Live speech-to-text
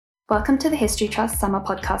Welcome to the History Trust Summer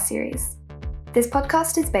Podcast Series. This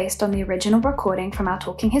podcast is based on the original recording from our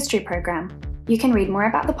Talking History program. You can read more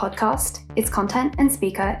about the podcast, its content and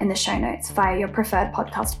speaker in the show notes via your preferred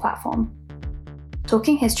podcast platform.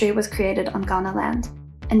 Talking History was created on Kaurna land,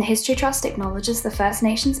 and the History Trust acknowledges the First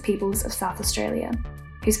Nations peoples of South Australia,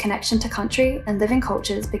 whose connection to country and living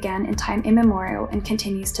cultures began in time immemorial and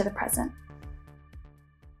continues to the present.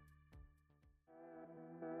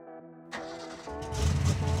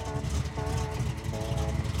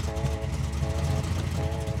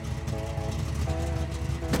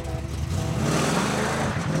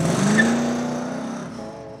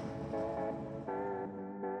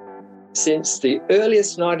 Since the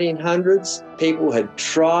earliest 1900s, people had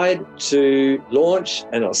tried to launch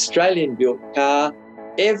an Australian-built car.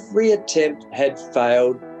 Every attempt had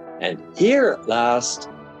failed, and here at last,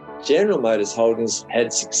 General Motors Holdens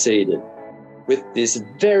had succeeded with this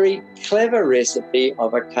very clever recipe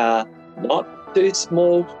of a car not too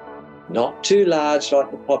small, not too large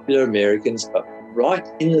like the popular Americans, but right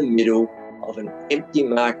in the middle of an empty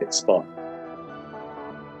market spot.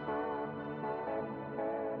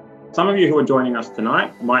 Some of you who are joining us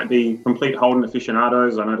tonight might be complete Holden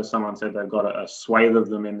aficionados. I noticed someone said they've got a swathe of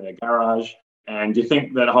them in their garage, and you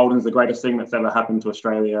think that Holden's the greatest thing that's ever happened to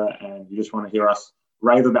Australia, and you just want to hear us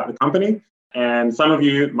rave about the company. And some of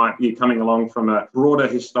you might be coming along from a broader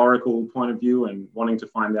historical point of view and wanting to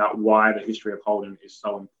find out why the history of Holden is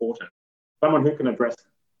so important. Someone who can address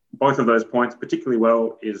both of those points particularly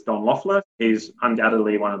well is Don Loeffler. He's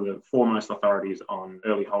undoubtedly one of the foremost authorities on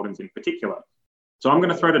early Holdens in particular. So I'm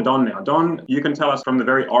going to throw to Don now. Don, you can tell us from the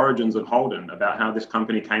very origins of Holden about how this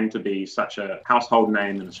company came to be such a household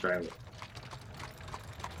name in Australia.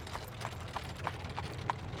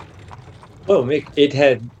 Well, Mick, it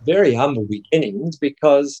had very humble beginnings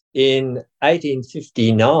because in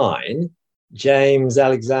 1859, James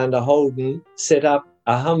Alexander Holden set up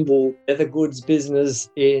a humble leather goods business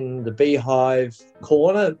in the Beehive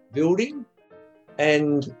Corner building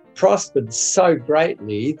and prospered so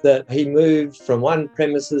greatly that he moved from one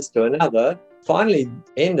premises to another, finally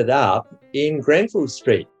ended up in Grenfell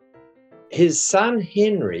Street. His son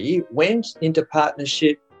Henry went into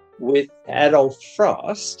partnership with Adolf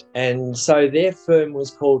Frost, and so their firm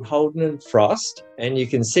was called Holden and Frost, and you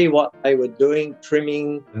can see what they were doing,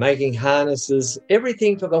 trimming, making harnesses,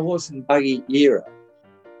 everything for the horse and buggy era.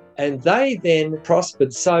 And they then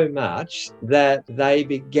prospered so much that they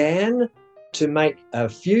began to make a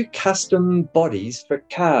few custom bodies for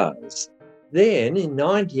cars. Then in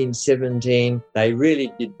 1917, they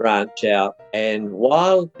really did branch out. And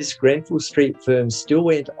while this Grenfell Street firm still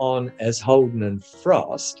went on as Holden and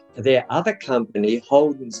Frost, their other company,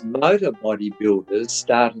 Holden's Motor Body Builders,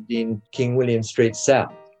 started in King William Street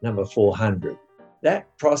South, number 400. That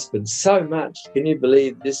prospered so much, can you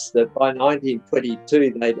believe this, that by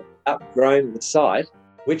 1922, they'd outgrown the site,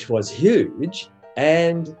 which was huge.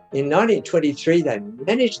 And in 1923, they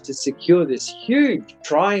managed to secure this huge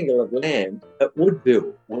triangle of land at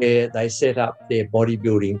Woodville, where they set up their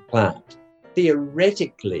bodybuilding plant.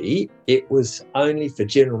 Theoretically, it was only for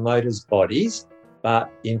General Motors bodies,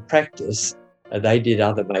 but in practice, they did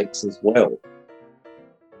other makes as well.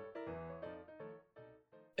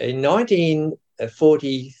 In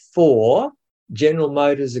 1944, General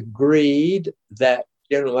Motors agreed that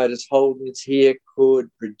General Motors Holdens here could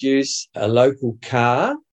produce a local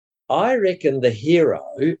car. I reckon the hero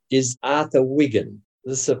is Arthur Wigan,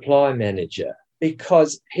 the supply manager,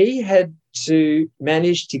 because he had to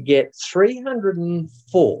manage to get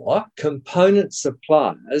 304 component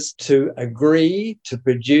suppliers to agree to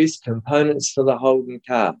produce components for the Holden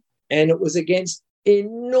car. And it was against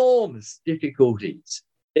enormous difficulties.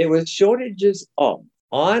 There were shortages of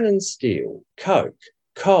iron and steel, coke,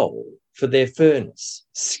 coal, for their furnace,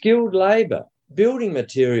 skilled labour, building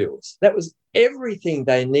materials. That was everything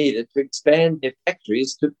they needed to expand their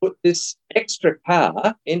factories to put this extra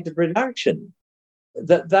car into production.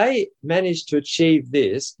 That they managed to achieve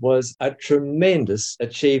this was a tremendous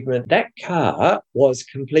achievement. That car was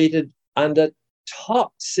completed under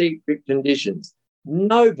top secret conditions.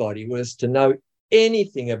 Nobody was to know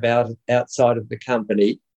anything about it outside of the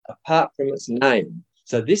company, apart from its name.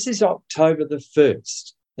 So this is October the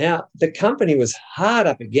 1st. Now, the company was hard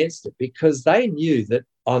up against it because they knew that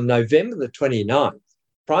on November the 29th,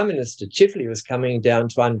 Prime Minister Chifley was coming down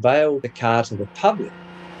to unveil the car to the public.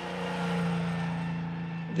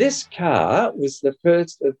 This car was the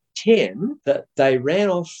first of 10 that they ran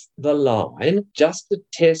off the line just to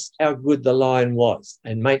test how good the line was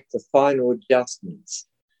and make the final adjustments.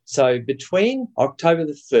 So between October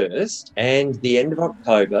the 1st and the end of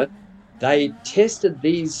October, they tested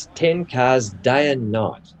these 10 cars day and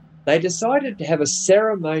night. they decided to have a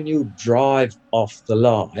ceremonial drive off the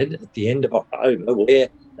line at the end of October where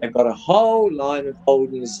they've got a whole line of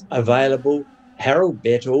Holdens available, Harold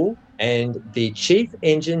Bettle and the chief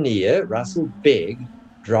engineer, Russell Begg,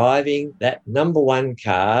 driving that number one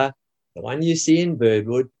car, the one you see in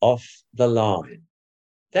Birdwood, off the line.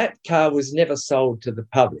 That car was never sold to the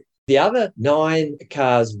public. The other 9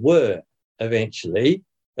 cars were eventually,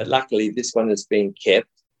 but luckily this one has been kept.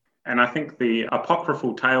 And I think the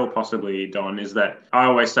apocryphal tale possibly, Don, is that I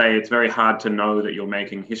always say it's very hard to know that you're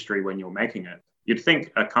making history when you're making it. You'd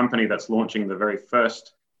think a company that's launching the very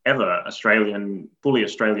first ever fully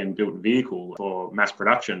Australian built vehicle for mass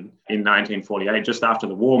production in 1948, just after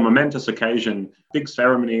the war, momentous occasion, big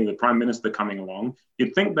ceremony, the Prime Minister coming along,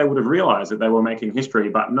 you'd think they would have realised that they were making history,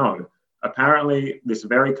 but no. Apparently, this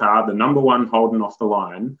very car, the number one Holden off the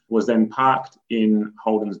line, was then parked in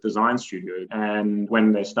Holden's design studio. And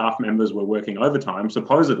when their staff members were working overtime,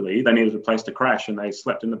 supposedly they needed a place to crash and they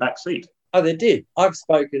slept in the back seat. Oh, they did. I've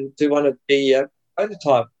spoken to one of the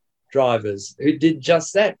prototype drivers who did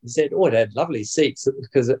just that and said, oh, it had lovely seats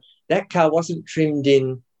because that car wasn't trimmed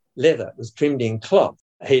in leather. It was trimmed in cloth.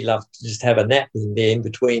 He loved to just have a nap in there in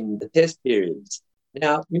between the test periods.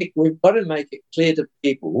 Now, Mick, we've got to make it clear to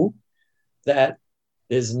people that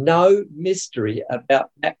there's no mystery about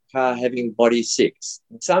that car having body 6.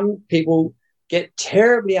 Some people get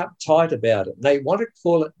terribly uptight about it. They want to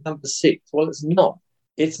call it number 6. Well, it's not.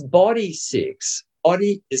 It's body 6.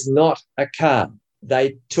 Body is not a car.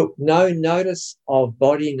 They took no notice of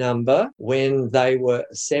body number when they were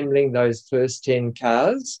assembling those first 10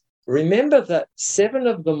 cars. Remember that 7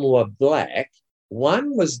 of them were black,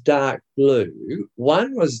 1 was dark blue,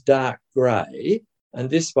 1 was dark grey, and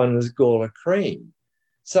this one was Gawler cream.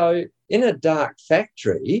 So in a dark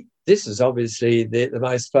factory, this is obviously the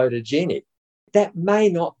most photogenic. That may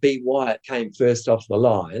not be why it came first off the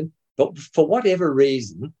line, but for whatever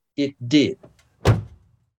reason, it did.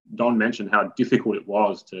 Don mentioned how difficult it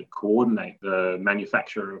was to coordinate the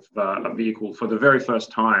manufacture of a vehicle for the very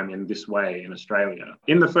first time in this way in Australia.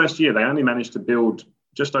 In the first year, they only managed to build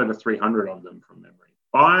just over 300 of them from memory.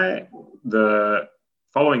 By the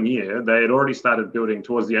following year, they had already started building,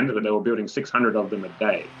 towards the end of it, they were building 600 of them a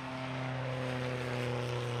day.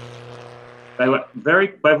 They were very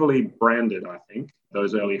cleverly branded, I think,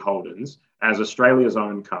 those early Holdens, as Australia's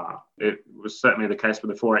own car. It was certainly the case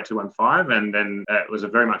with the 48215, and then it was a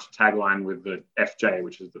very much a tagline with the FJ,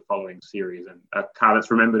 which is the following series, and a car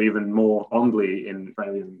that's remembered even more fondly in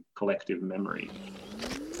Australian collective memory.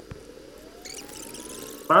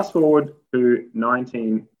 Fast forward to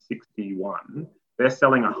 1961, they're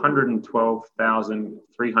selling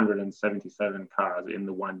 112,377 cars in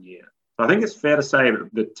the 1 year. So I think it's fair to say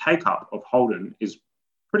that the take-up of Holden is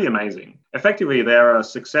pretty amazing. Effectively, they're a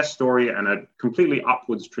success story and a completely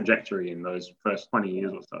upwards trajectory in those first 20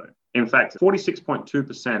 years or so. In fact,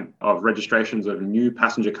 46.2% of registrations of new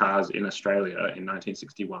passenger cars in Australia in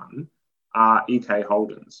 1961 are EK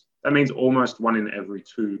Holdens. That means almost 1 in every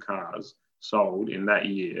 2 cars sold in that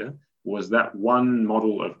year was that one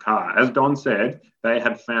model of car. As Don said, they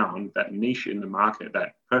had found that niche in the market,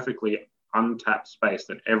 that perfectly untapped space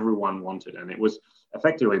that everyone wanted. And it was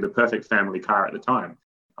effectively the perfect family car at the time.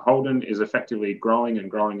 Holden is effectively growing and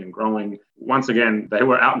growing and growing. Once again, they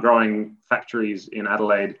were outgrowing factories in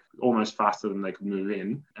Adelaide almost faster than they could move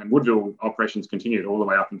in. And Woodville operations continued all the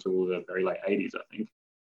way up until the very late 80s, I think.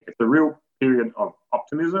 It's a real period of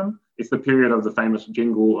optimism. It's the period of the famous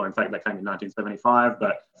jingle, or in fact, that came in 1975,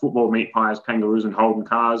 but football meat pies, kangaroos, and Holden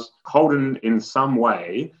cars. Holden, in some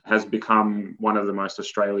way, has become one of the most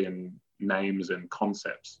Australian names and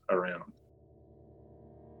concepts around.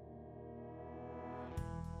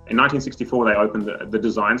 In 1964, they opened the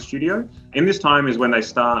design studio. In this time is when they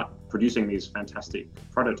start producing these fantastic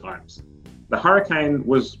prototypes. The Hurricane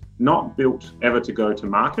was not built ever to go to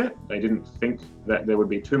market. They didn't think that there would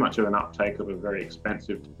be too much of an uptake of a very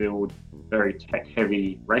expensive to build, very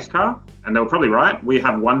tech-heavy race car. And they were probably right. We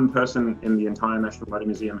have one person in the entire National Motor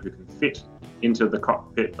Museum who can fit into the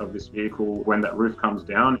cockpit of this vehicle when that roof comes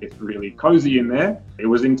down. It's really cozy in there. It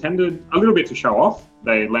was intended a little bit to show off.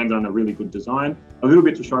 They landed on a really good design, a little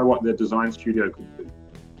bit to show what their design studio could do.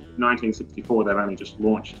 1964, they've only just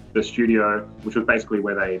launched the studio, which was basically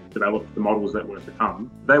where they developed the models that were to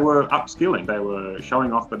come. They were upskilling, they were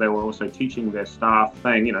showing off, but they were also teaching their staff,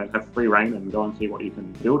 saying, have free reign and go and see what you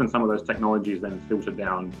can build. And some of those technologies then filter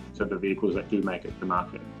down to the vehicles that do make it to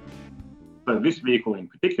market. So this vehicle in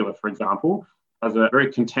particular, for example, has a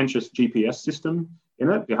very contentious GPS system in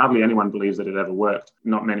it. Hardly anyone believes that it ever worked.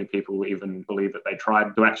 Not many people even believe that they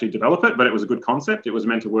tried to actually develop it, but it was a good concept. It was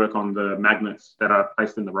meant to work on the magnets that are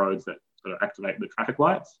placed in the roads that sort of activate the traffic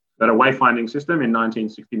lights. that a wayfinding system in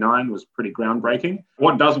 1969 was pretty groundbreaking.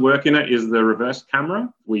 What does work in it is the reverse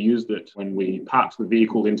camera. We used it when we parked the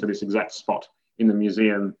vehicle into this exact spot in the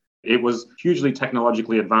museum. It was hugely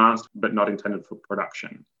technologically advanced, but not intended for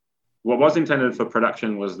production. What was intended for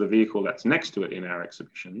production was the vehicle that's next to it in our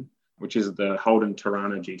exhibition, which is the Holden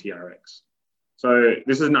Tirana GTRX. So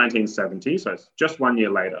this is 1970, so it's just 1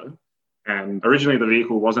 year later. And originally the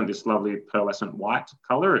vehicle wasn't this lovely pearlescent white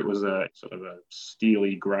color. It was a sort of a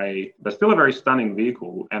steely gray, but still a very stunning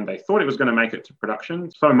vehicle. And they thought it was going to make it to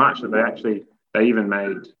production so much that they even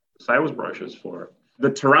made sales brochures for it.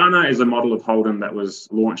 The Tirana is a model of Holden that was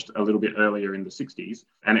launched a little bit earlier in the 60s,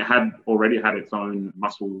 and it had already had its own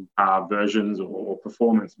muscle car versions or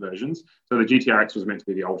performance versions. So the GTRX was meant to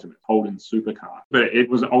be the ultimate Holden supercar, but it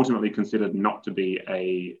was ultimately considered not to be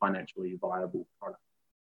a financially viable product.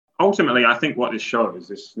 Ultimately, I think what this shows,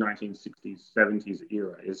 this 1960s, 70s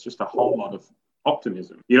era, is just a whole lot of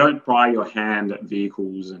optimism. You don't try your hand at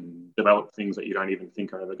vehicles and develop things that you don't even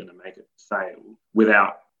think are ever going to make it to sale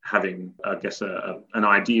without having, I guess, an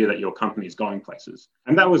idea that your company is going places.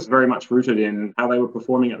 And that was very much rooted in how they were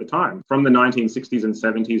performing at the time. From the 1960s and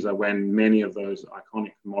 70s are when many of those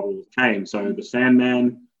iconic models came. So the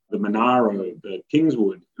Sandman, the Monaro, the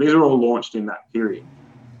Kingswood, these are all launched in that period.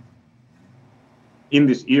 In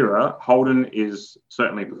this era, Holden is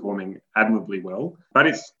certainly performing admirably well, but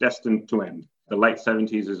it's destined to end. The late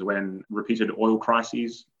 70s is when repeated oil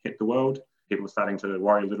crises hit the world. People are starting to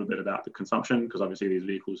worry a little bit about the consumption because obviously these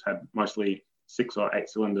vehicles had mostly 6 or 8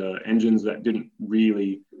 cylinder engines that didn't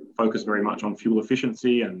really focus very much on fuel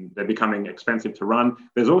efficiency, and they're becoming expensive to run.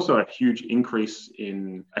 There's also a huge increase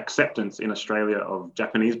in acceptance in Australia of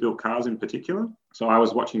Japanese built cars in particular. So I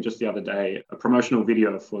was watching just the other day a promotional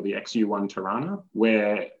video for the XU1 Tirana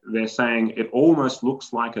where they're saying it almost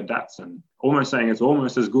looks like a Datsun, almost saying it's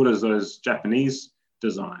almost as good as those Japanese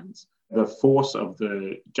designs. The force of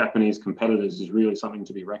the Japanese competitors is really something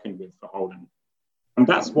to be reckoned with for Holden. And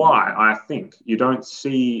that's why I think you don't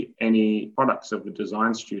see any products of the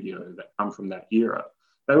design studio that come from that era.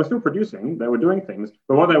 They were still producing, they were doing things,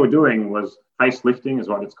 but what they were doing was facelifting, is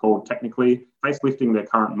what it's called technically, facelifting their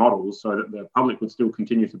current models so that the public would still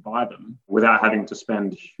continue to buy them without having to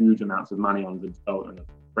spend huge amounts of money on the development of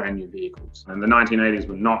brand new vehicles. And the 1980s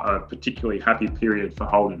were not a particularly happy period for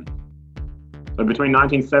Holden. So between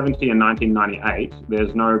 1970 and 1998,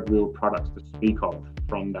 there's no real products to speak of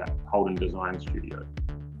from that Holden design studio.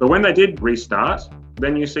 But when they did restart,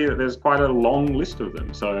 then you see that there's quite a long list of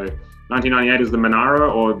them. So 1998 is the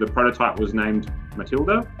Monaro, or the prototype was named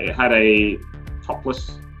Matilda. It had a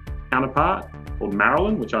topless counterpart called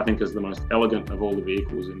Marilyn, which I think is the most elegant of all the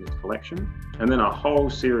vehicles in this collection. And then a whole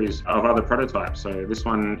series of other prototypes. So this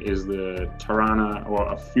one is the Tirana,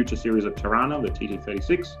 or a future series of Tirana, the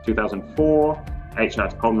TT36, 2004.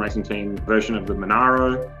 HR Holden Racing Team version of the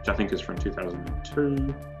Monaro, which I think is from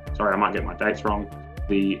 2002. Sorry, I might get my dates wrong.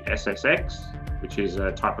 The SSX, which is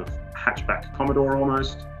a type of hatchback Commodore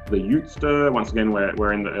almost. The Utester, once again,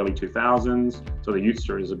 we're in the early 2000s. So the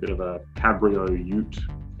Utester is a bit of a cabrio ute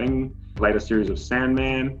thing. Later series of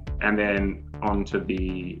Sandman, and then on to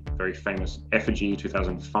the very famous Effigy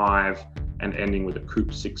 2005, and ending with a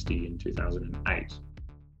Coupe 60 in 2008.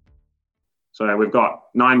 So we've got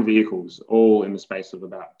 9 vehicles, all in the space of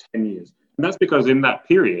about 10 years. And that's because in that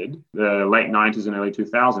period, the late 90s and early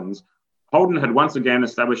 2000s, Holden had once again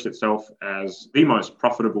established itself as the most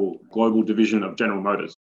profitable global division of General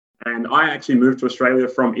Motors. And I actually moved to Australia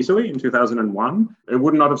from Italy in 2001. It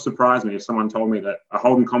would not have surprised me if someone told me that a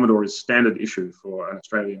Holden Commodore is standard issue for an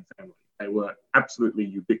Australian family. They were absolutely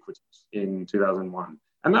ubiquitous in 2001.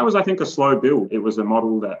 And that was, I think, a slow build. It was a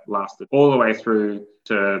model that lasted all the way through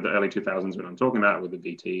to the early 2000s when I'm talking about with the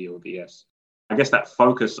VT or VS. I guess that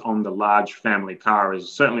focus on the large family car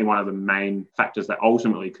is certainly one of the main factors that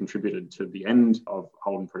ultimately contributed to the end of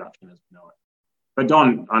Holden production as we know it. But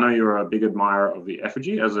Don, I know you're a big admirer of the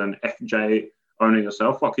Effigy. As an FJ owner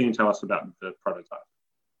yourself, what can you tell us about the prototype?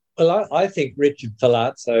 Well, I think Richard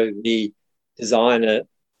Palazzo, the designer,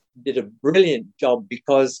 did a brilliant job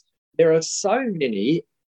because there are so many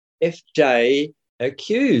FJ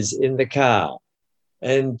Qs in the car.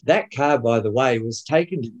 And that car, by the way, was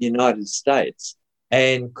taken to the United States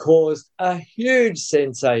and caused a huge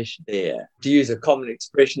sensation there. To use a common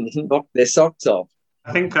expression, it knocked their socks off.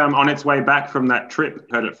 I think on its way back from that trip,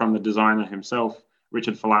 heard it from the designer himself,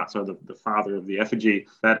 Richard Palazzo, the father of the Effigy,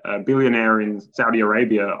 that a billionaire in Saudi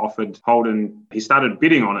Arabia offered Holden. He started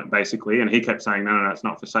bidding on it basically, and he kept saying, no, it's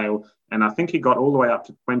not for sale. And I think he got all the way up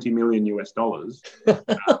to $20 million US.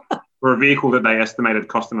 for a vehicle that they estimated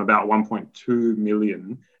cost them about 1.2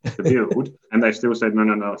 million to build, and they still said,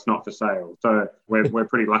 no, it's not for sale. So we're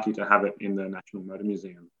pretty lucky to have it in the National Motor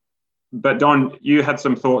Museum. But Don, you had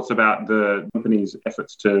some thoughts about the company's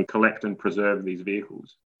efforts to collect and preserve these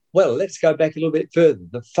vehicles. Well, let's go back a little bit further.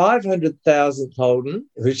 The 500,000th Holden,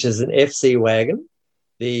 which is an FC wagon,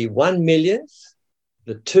 the 1 millionth,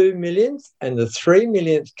 the 2 millionth and the 3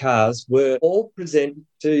 millionth cars were all presented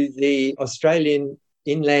to the Australian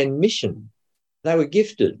Inland Mission. They were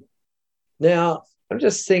gifted. Now, I'm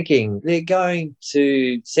just thinking, they're going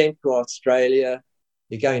to Central Australia,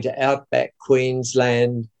 they're going to outback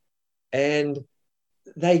Queensland, and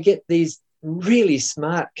they get these really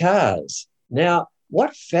smart cars. Now,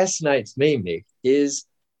 what fascinates me, Mick, is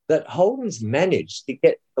that Holden's managed to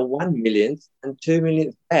get the 1 millionth and 2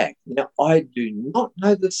 millionth back. Now, I do not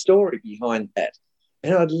know the story behind that.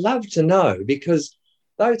 And I'd love to know, because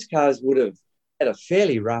those cars would have had a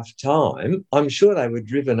fairly rough time. I'm sure they were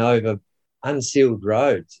driven over unsealed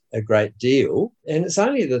roads a great deal. And it's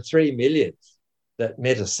only the 3 millionth that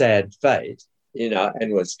met a sad fate,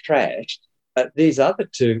 and was trashed. But these other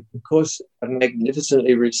two, of course, are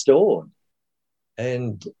magnificently restored.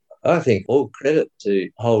 And I think all credit to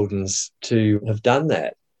Holden's to have done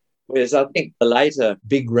that. Whereas I think the later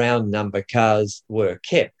big round number cars were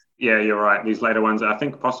kept. Yeah, you're right. These later ones, I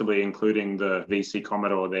think possibly including the VC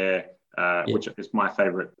Commodore there, which is my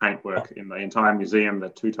favourite paintwork in the entire museum. The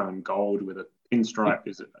two-tone gold with a pinstripe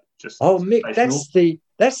is just Mick,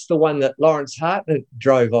 that's the one that Lawrence Hartnett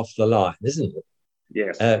drove off the line, isn't it?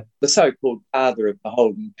 Yes. The so-called father of the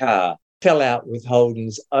Holden car fell out with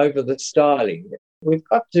Holden's over the styling. We've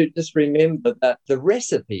got to just remember that the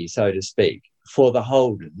recipe, so to speak, for the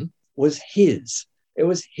Holden was his. It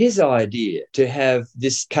was his idea to have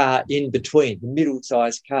this car in between, the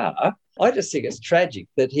middle-sized car. I just think it's tragic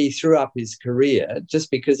that he threw up his career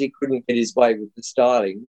just because he couldn't get his way with the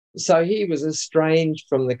styling. So he was estranged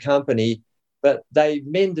from the company, but they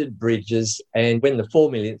mended bridges, and when the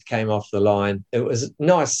 4 millionth came off the line, it was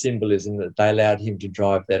nice symbolism that they allowed him to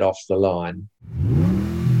drive that off the line.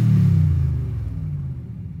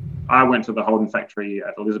 I went to the Holden factory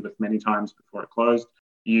at Elizabeth many times before it closed.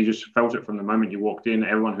 You just felt it from the moment you walked in.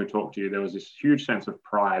 Everyone who talked to you, there was this huge sense of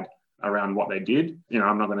pride around what they did.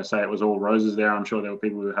 I'm not going to say it was all roses there. I'm sure there were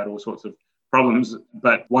people who had all sorts of problems.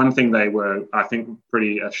 But one thing they were, I think,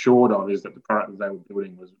 pretty assured of is that the product that they were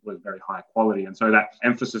building was very high quality. And so that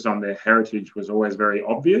emphasis on their heritage was always very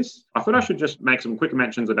obvious. I thought I should just make some quick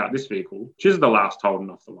mentions about this vehicle, which is the last Holden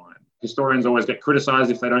off the line. Historians always get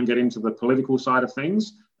criticised if they don't get into the political side of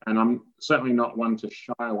things. And I'm certainly not one to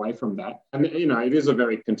shy away from that. And, it is a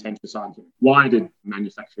very contentious argument. Why did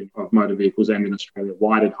manufacturing of motor vehicles end in Australia?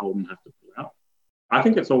 Why did Holden have to pull out? I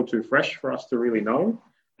think it's all too fresh for us to really know.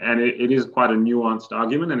 And it is quite a nuanced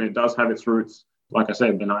argument, and it does have its roots. Like I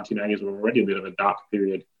said, the 1980s were already a bit of a dark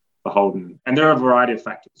period for Holden. And there are a variety of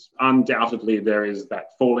factors. Undoubtedly, there is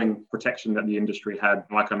that falling protection that the industry had.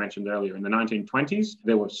 Like I mentioned earlier, in the 1920s,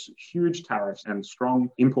 there was huge tariffs and strong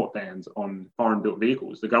import bans on foreign-built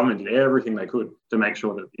vehicles. The government did everything they could to make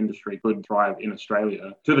sure that the industry could thrive in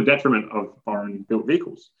Australia to the detriment of foreign-built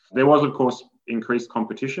vehicles. There was, of course, increased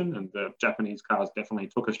competition, and the Japanese cars definitely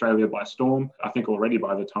took Australia by storm. I think already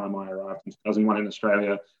by the time I arrived in 2001 in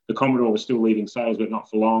Australia, the Commodore was still leading sales, but not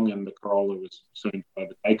for long, and the Corolla was soon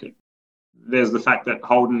overtaken. There's the fact that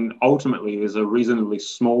Holden ultimately is a reasonably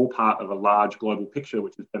small part of a large global picture,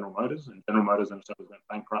 which is General Motors, and General Motors themselves went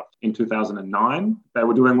bankrupt in 2009. They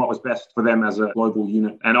were doing what was best for them as a global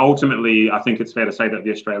unit. And ultimately, I think it's fair to say that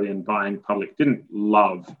the Australian buying public didn't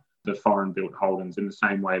love the foreign-built Holdens in the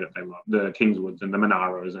same way that they love the Kingswoods and the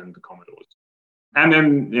Monaros and the Commodores. And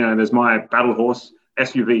then, there's my battle horse,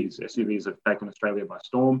 SUVs. SUVs have taken Australia by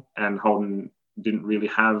storm, and Holden didn't really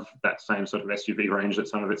have that same sort of SUV range that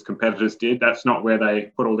some of its competitors did. That's not where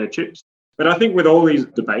they put all their chips. But I think with all these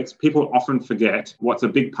debates, people often forget what's a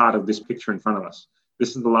big part of this picture in front of us.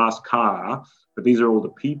 This is the last car, but these are all the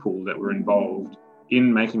people that were involved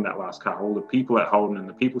in making that last car. All the people at Holden, and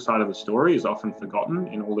the people side of the story is often forgotten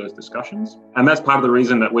in all those discussions. And that's part of the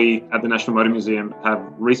reason that we at the National Motor Museum have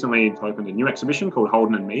recently opened a new exhibition called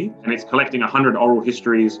Holden and Me. And it's collecting 100 oral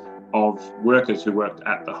histories of workers who worked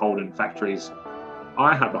at the Holden factories.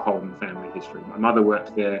 I have a Holden family history. My mother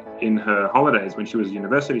worked there in her holidays when she was a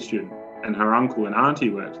university student, and her uncle and auntie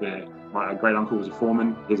worked there. My great uncle was a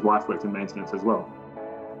foreman. His wife worked in maintenance as well.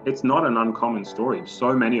 It's not an uncommon story.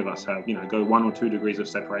 So many of us have, go 1 or 2 degrees of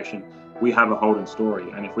separation. We have a Holden story.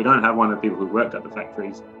 And if we don't have one of the people who worked at the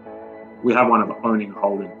factories, we have one of owning a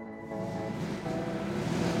Holden.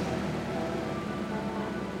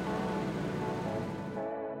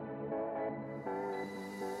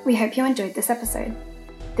 We hope you enjoyed this episode.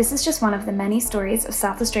 This is just one of the many stories of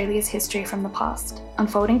South Australia's history from the past,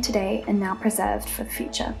 unfolding today and now preserved for the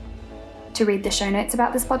future. To read the show notes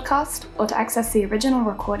about this podcast, or to access the original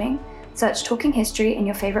recording, search Talking History in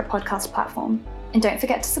your favourite podcast platform, and don't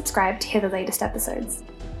forget to subscribe to hear the latest episodes.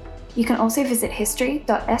 You can also visit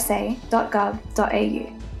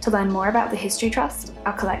history.sa.gov.au to learn more about the History Trust,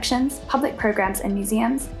 our collections, public programs and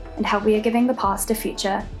museums, and how we are giving the past a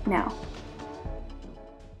future now.